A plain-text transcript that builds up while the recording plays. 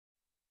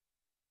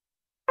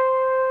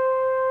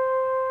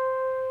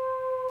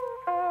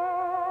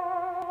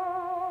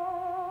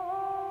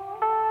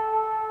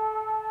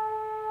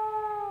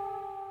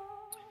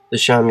The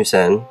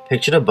shamisen,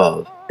 pictured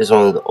above, is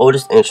one of the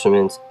oldest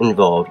instruments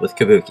involved with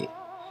kabuki.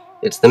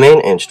 It's the main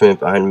instrument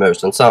behind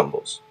most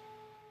ensembles.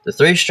 The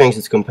three strings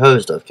it's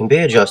composed of can be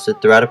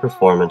adjusted throughout a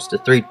performance to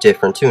three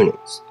different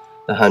tunings: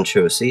 the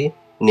Hontsure,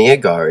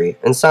 Nihigari,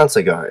 and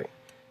Sansagari.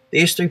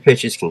 These three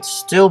pitches can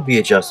still be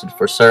adjusted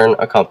for certain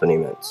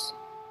accompaniments.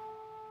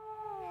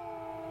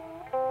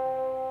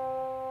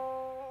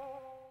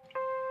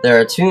 There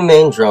are two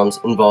main drums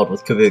involved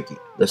with kabuki,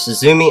 the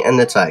o-tsuzumi and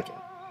the taiko.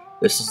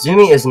 The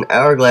o-tsuzumi is an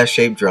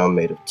hourglass-shaped drum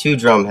made of two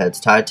drum heads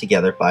tied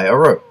together by a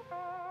rope.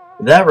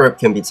 That rope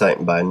can be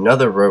tightened by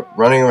another rope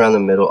running around the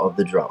middle of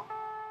the drum.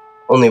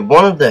 Only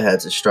one of the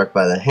heads is struck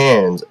by the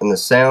hands, and the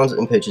sounds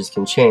and pitches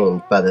can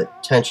change by the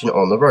tension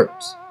on the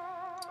ropes.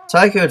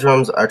 Taiko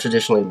drums are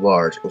traditionally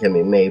large and can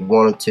be made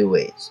one of two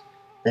ways.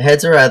 The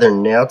heads are either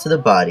nailed to the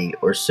body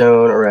or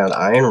sewn around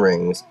iron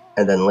rings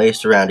and then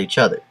laced around each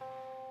other.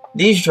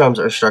 These drums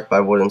are struck by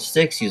wooden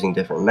sticks using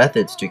different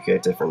methods to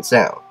create different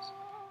sounds.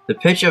 The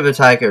pitch of a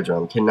taiko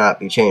drum cannot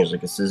be changed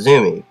like a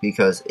o-tsuzumi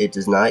because it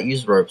does not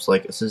use ropes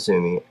like a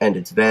o-tsuzumi, and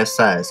its vast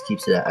size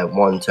keeps it at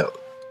one tone.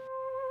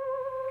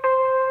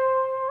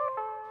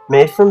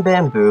 Made from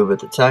bamboo, but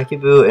the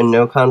takebue and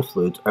nohkan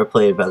flutes are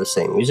played by the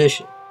same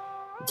musician.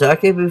 The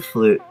takebue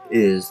flute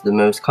is the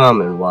most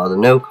common, while the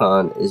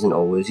nohkan isn't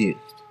always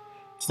used.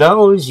 It's not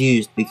always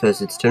used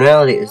because its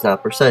tonality is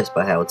not precise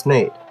by how it's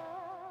made.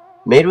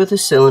 Made with a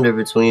cylinder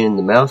between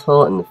the mouth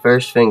hole and the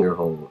first finger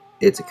hole,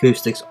 its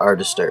acoustics are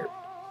disturbed.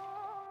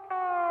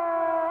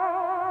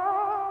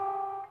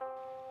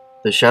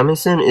 The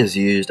shamisen is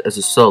used as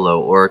a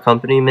solo or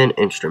accompaniment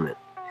instrument.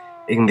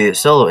 It can be a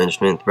solo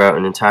instrument throughout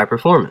an entire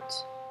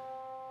performance.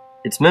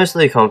 It's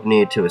mostly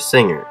accompanied to a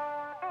singer,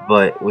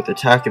 but with the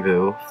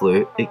takebue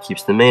flute, it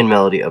keeps the main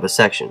melody of a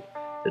section.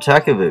 The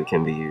takebue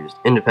can be used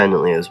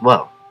independently as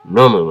well,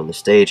 normally when the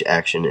stage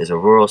action is a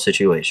rural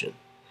situation.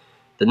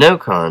 The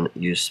nohkan,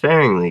 used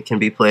sparingly, can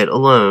be played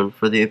alone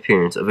for the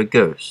appearance of a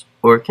ghost,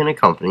 or can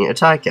accompany a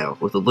taiko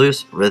with a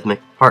loose rhythmic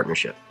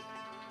partnership.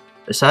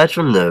 Aside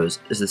from those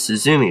is the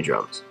o-tsuzumi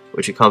drums,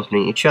 which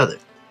accompany each other.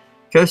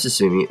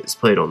 Ko-tsuzumi is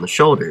played on the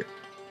shoulder,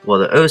 while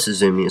the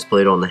o-tsuzumi is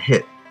played on the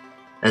hip.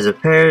 As a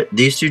pair,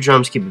 these two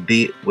drums keep a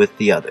beat with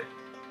the other.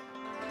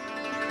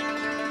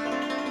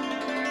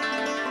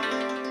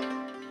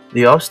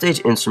 The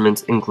offstage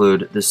instruments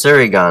include the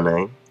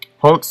Surigane,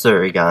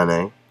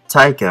 Hontsure-gane,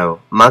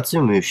 Taiko,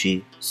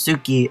 Matsu-mushi,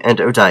 Tsuke, and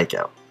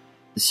o-daiko.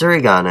 The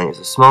Surigane is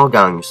a small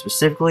gong used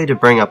specifically to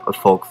bring up a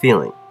folk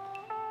feeling.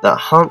 The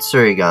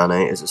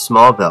Hontsure-gane is a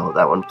small bell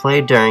that, when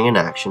played during an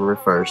action,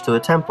 refers to a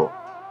temple.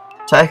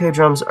 Taiko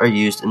drums are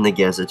used in the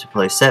geza to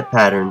play set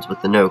patterns with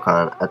the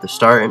nohkan at the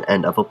start and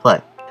end of a play.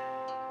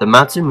 The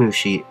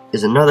Matsu-mushi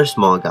is another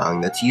small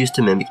gong that's used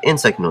to mimic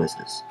insect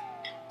noises.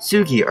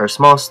 Tsuke are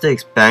small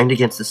sticks banged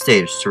against the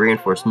stage to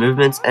reinforce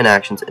movements and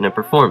actions in a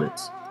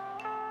performance.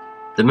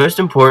 The most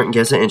important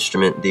geza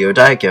instrument, the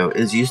o-daiko,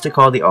 is used to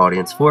call the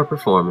audience for a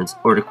performance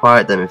or to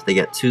quiet them if they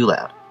get too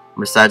loud.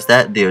 Besides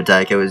that, the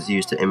o-daiko is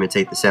used to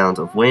imitate the sounds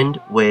of wind,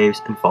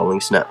 waves, and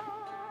falling snow.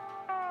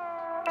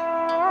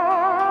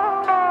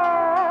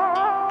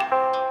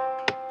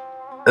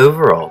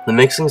 Overall, the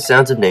mixing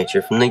sounds of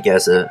nature from the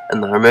geza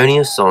and the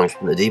harmonious songs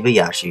from the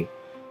Debayashi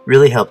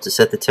really helped to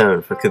set the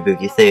tone for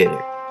Kabuki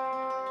Theater.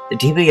 The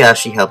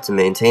Debayashi helped to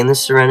maintain the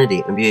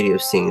serenity and beauty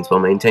of scenes while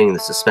maintaining the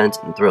suspense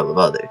and thrill of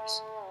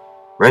others.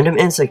 Random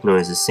insect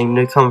noises seem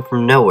to come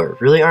from nowhere,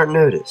 really aren't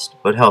noticed,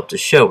 but help to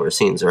show where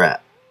scenes are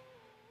at.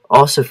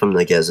 Also from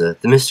the geza,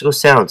 the mystical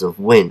sounds of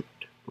wind,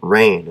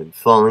 rain, and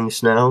falling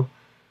snow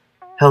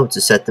help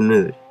to set the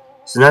mood.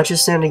 So not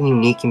just sounding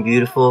unique and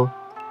beautiful,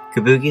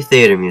 Kabuki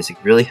theater music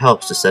really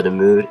helps to set a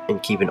mood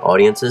and keep an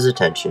audience's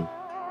attention.